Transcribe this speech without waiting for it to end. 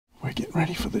we're getting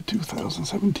ready for the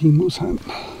 2017 moose hunt.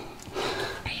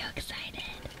 Are you excited?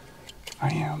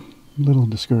 I am. A little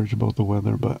discouraged about the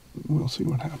weather, but we'll see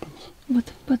what happens.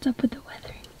 What's up with the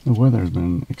weather? The weather's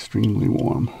been extremely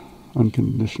warm,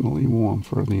 unconditionally warm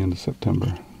for the end of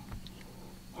September.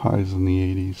 Highs in the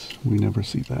 80s. We never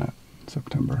see that in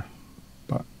September,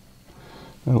 but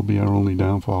that'll be our only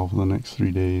downfall for the next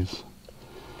 3 days.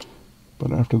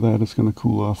 But after that, it's going to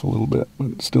cool off a little bit,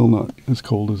 but still not as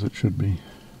cold as it should be.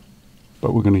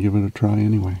 But we're going to give it a try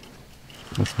anyway.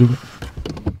 Let's do it.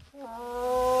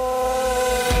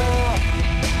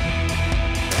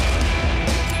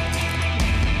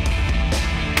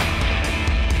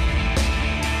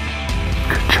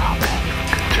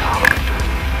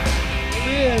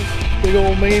 Big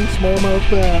old Maine smallmouth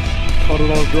bass. Caught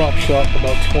it on a drop shot,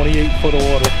 about 28 foot of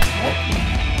water.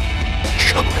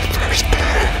 Show me first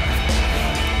pair.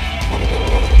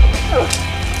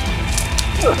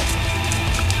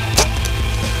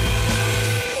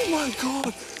 Oh my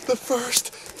god, the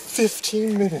first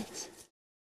 15 minutes.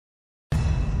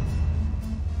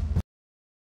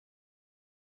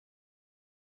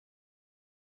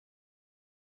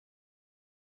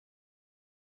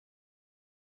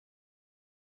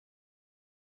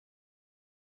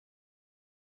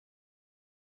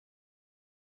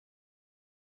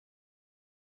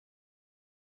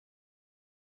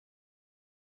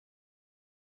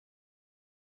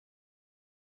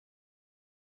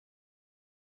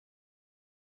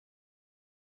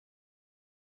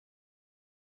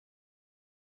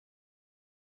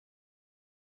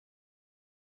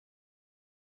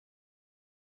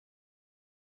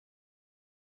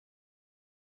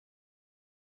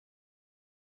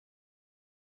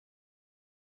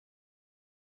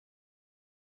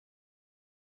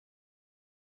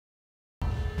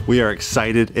 We are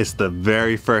excited. It's the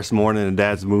very first morning of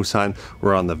Dad's moose hunt.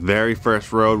 We're on the very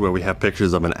first road where we have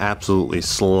pictures of an absolutely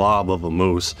slob of a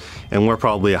moose. And we're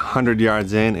probably 100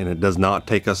 yards in, and it does not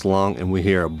take us long, and we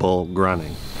hear a bull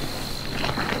grunting.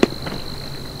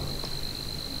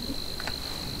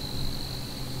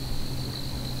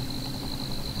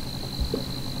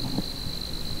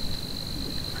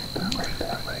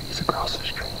 That way. He's across the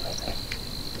stream, I think.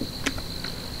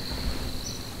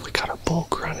 We got a bull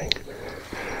grunting.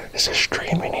 There's a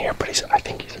stream in here, but I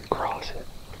think he's across it.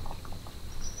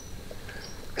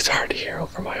 It's hard to hear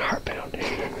over my heart pounding.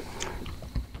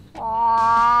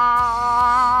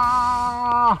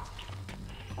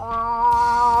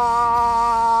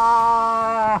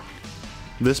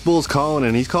 This bull's calling,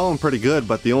 and he's calling pretty good,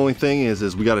 but the only thing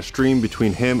is we got a stream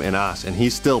between him and us, and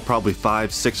he's still probably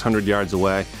 500-600 yards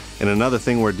away. And another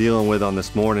thing we're dealing with on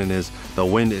this morning is the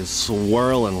wind is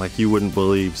swirling like you wouldn't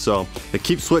believe. So it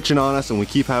keeps switching on us, and we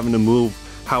keep having to move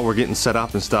how we're getting set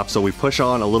up and stuff. So we push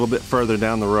on a little bit further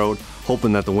down the road,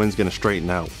 hoping that the wind's gonna straighten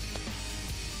out.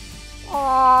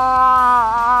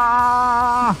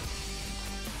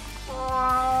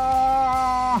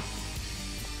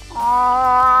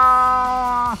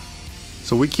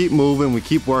 So we keep moving, we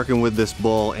keep working with this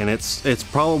bull, and it's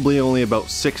probably only about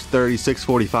 6:30,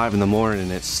 6:45 in the morning,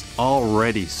 and it's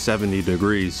already 70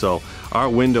 degrees. So our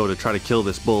window to try to kill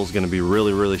this bull is going to be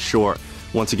really, really short.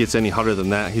 Once it gets any hotter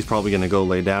than that, he's probably going to go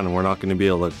lay down, and we're not going to be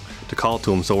able to call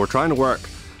to him. So we're trying to work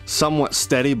somewhat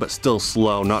steady, but still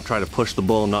slow, not try to push the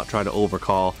bull, not try to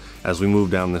overcall as we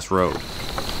move down this road.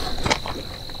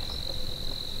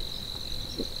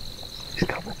 He's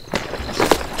coming.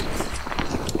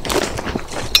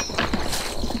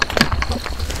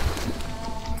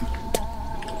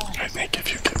 I think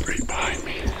if you get right behind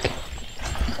me.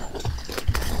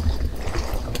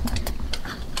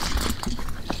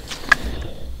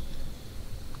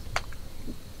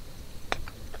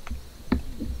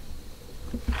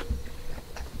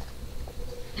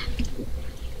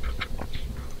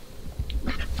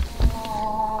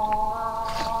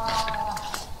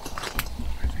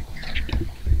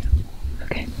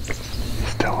 Okay.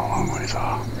 Still a long ways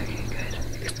off. Okay, good.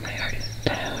 Because my heart is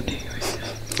pounding right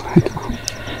now. I know.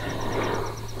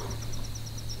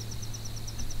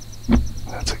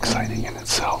 That's exciting in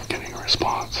itself, getting a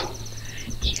response.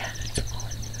 Yeah, that's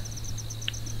fun.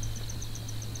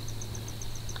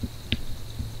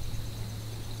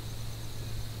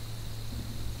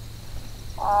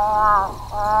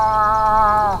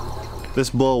 This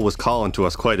bull was calling to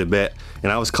us quite a bit,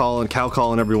 and I was cow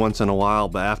calling every once in a while,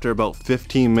 but after about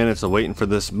 15 minutes of waiting for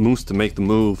this moose to make the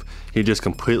move, he just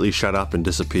completely shut up and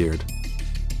disappeared.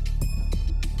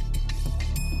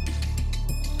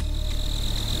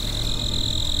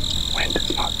 Wind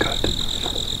is not good.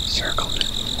 Circled it.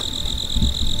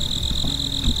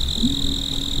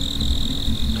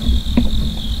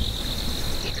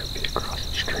 He could be across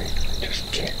the street. I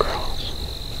just can't cross.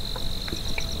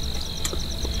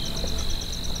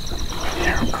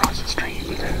 Hear him cross the stream.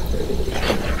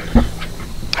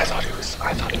 I thought he was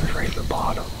right at the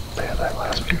bottom. Man, that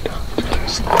last few times.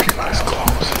 He's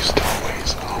close. He's still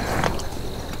ways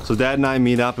though. So Dad and I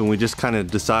meet up and we just kind of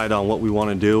decide on what we want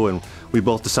to do, and we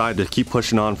both decide to keep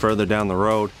pushing on further down the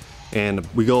road. And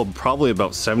we go probably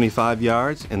about 75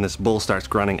 yards and this bull starts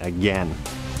grunting again.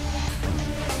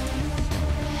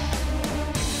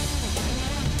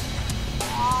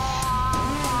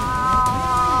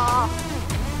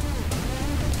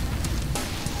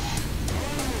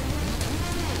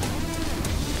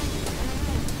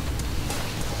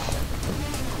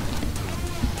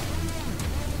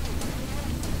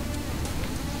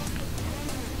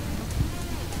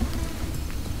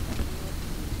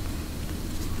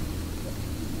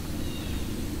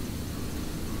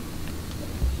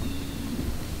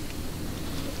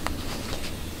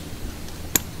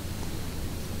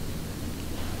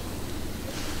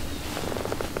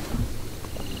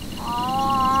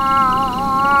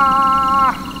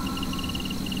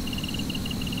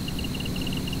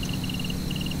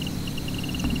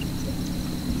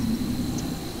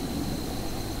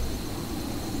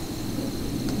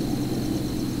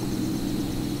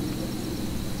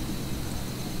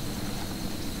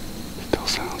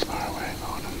 Sounds far away,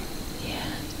 Autumn. Yeah.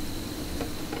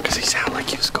 Because he sounded like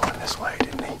he was going this way,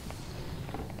 didn't he?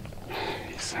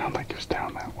 He sounded like he was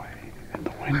down that way. And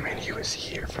the wind. I mean, he was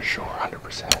here for sure,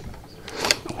 100%.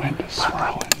 The wind is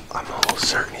swirling. I'm almost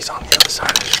certain he's on the other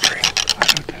side of the stream. I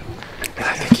do too. And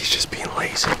I think he's just being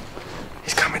lazy.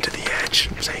 He's coming to the edge,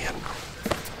 I'm saying.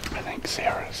 I think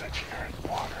Sarah said she heard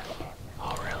water.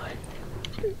 Oh,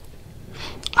 really?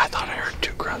 I thought I heard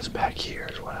 2 grunts back here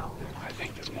as well. I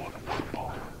think there's more than one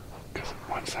bull. Because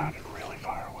one sounded really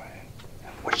far away.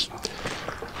 Which,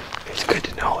 it's good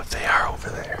to know if they are over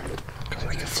there. Because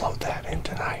we can float that in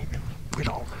tonight. We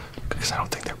don't, because I don't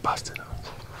think they're busting us.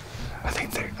 I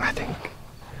think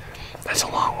that's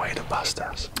a long way to bust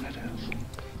us. It is.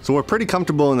 So we're pretty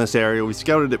comfortable in this area. We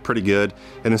scouted it pretty good,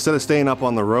 and instead of staying up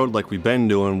on the road like we've been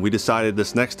doing, we decided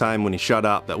this next time when he shut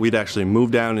up that we'd actually move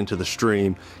down into the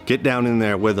stream, get down in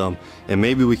there with him, and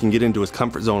maybe we can get into his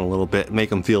comfort zone a little bit,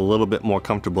 make him feel a little bit more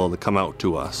comfortable to come out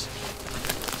to us.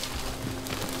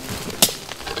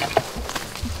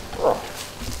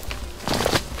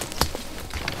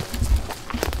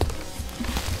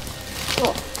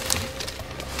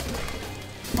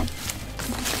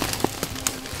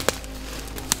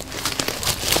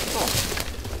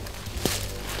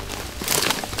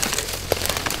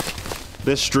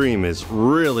 This stream is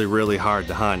really hard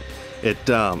to hunt. It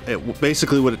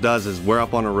basically what it does is we're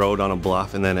up on a road on a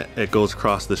bluff, and then it goes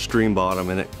across the stream bottom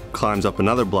and it climbs up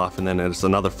another bluff, and then it's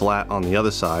another flat on the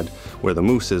other side where the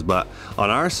moose is. But on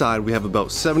our side we have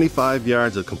about 75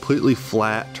 yards of completely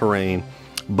flat terrain,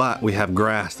 but we have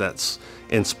grass that's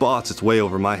in spots it's way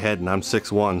over my head, and I'm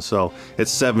 6'1", so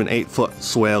it's 7-8 foot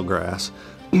swale grass.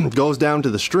 Goes down to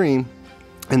the stream,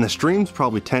 and the stream's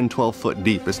probably 10-12 foot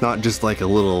deep. It's not just like a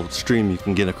little stream you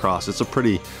can get across. It's a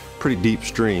pretty deep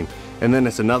stream. And then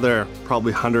it's another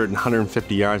probably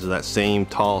 100-150 yards of that same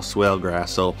tall swale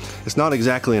grass. So it's not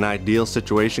exactly an ideal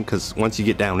situation, because once you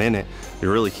get down in it,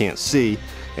 you really can't see.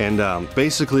 And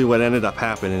basically what ended up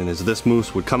happening is this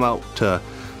moose would come out to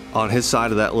on his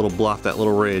side of that little bluff, that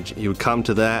little ridge. He would come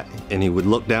to that and he would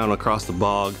look down across the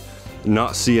bog,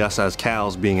 not see us as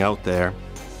cows being out there,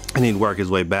 and he'd work his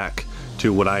way back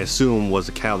to what I assume was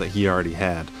a cow that he already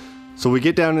had. So we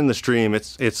get down in the stream.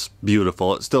 It's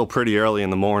beautiful. It's still pretty early in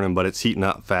the morning, but it's heating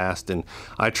up fast, and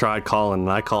I tried calling,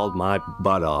 and I called my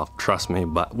butt off, trust me,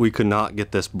 but we could not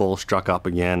get this bull struck up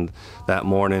again that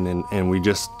morning, and we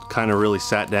just kind of really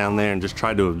sat down there and just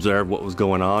tried to observe what was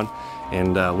going on,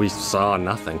 and we saw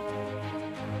nothing.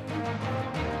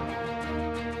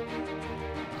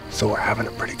 So we're having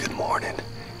a pretty good morning,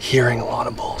 hearing a lot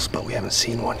of bulls, but we haven't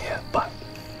seen one yet. But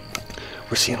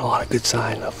we're seeing a lot of good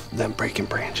sign of them breaking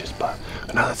branches. But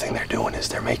another thing they're doing is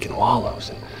they're making wallows,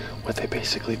 and what they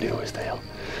basically do is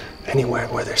anywhere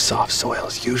where there's soft soil,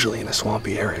 is usually in a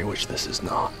swampy area, which this is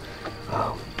not,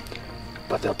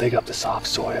 but they'll dig up the soft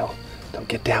soil, they'll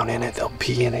get down in it, they'll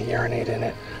pee in it, urinate in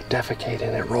it, defecate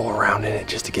in it, roll around in it,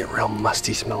 just to get real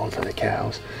musty smelling for the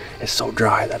cows. It's so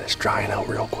dry that it's drying out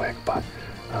real quick, but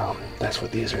that's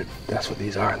what these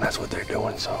are, and that's what they're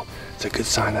doing. So it's a good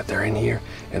sign that they're in here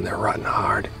and they're rutting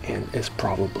hard, and it's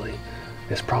probably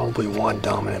one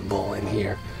dominant bull in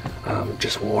here,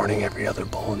 just warning every other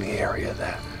bull in the area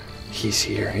that he's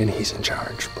here and he's in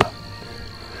charge. But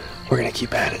we're gonna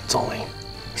keep at it. It's only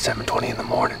 7:20 in the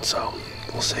morning, so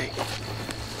we'll see.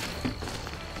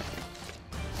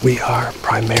 We are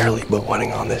primarily bow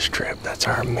hunting on this trip. That's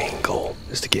our main goal,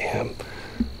 is to get him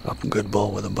a good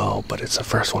bull with a bow, but it's the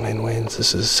first one in wins.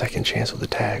 This is a second chance with a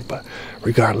tag, but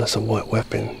regardless of what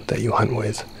weapon that you hunt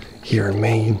with here in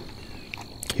Maine,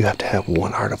 you have to have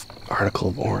one article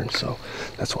of orange. So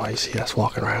that's why you see us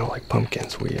walking around like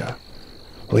pumpkins. We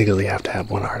legally have to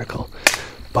have one article,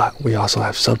 but we also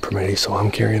have sub-permitted, so I'm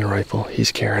carrying a rifle,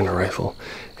 he's carrying a rifle,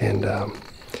 and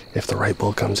if the right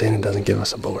bull comes in and doesn't give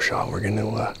us a bow shot, we're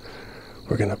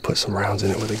gonna put some rounds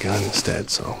in it with a gun instead.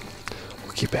 So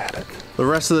we'll keep at it. The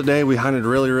rest of the day we hunted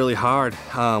really hard.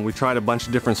 We tried a bunch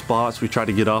of different spots. We tried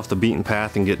to get off the beaten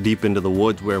path and get deep into the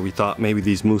woods where we thought maybe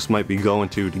these moose might be going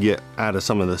to get out of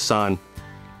some of the sun.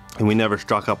 And we never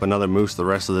struck up another moose the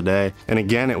rest of the day. And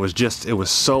again, it was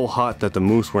so hot that the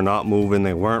moose were not moving,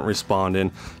 they weren't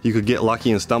responding. You could get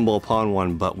lucky and stumble upon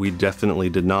one, but we definitely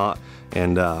did not.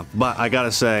 And but I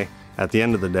gotta say, at the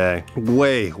end of the day,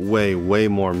 way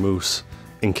more moose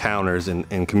encounters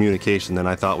and communication than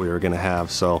I thought we were gonna have.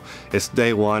 So it's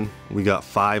day one. We got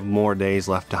 5 more days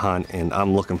left to hunt, and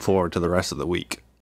I'm looking forward to the rest of the week.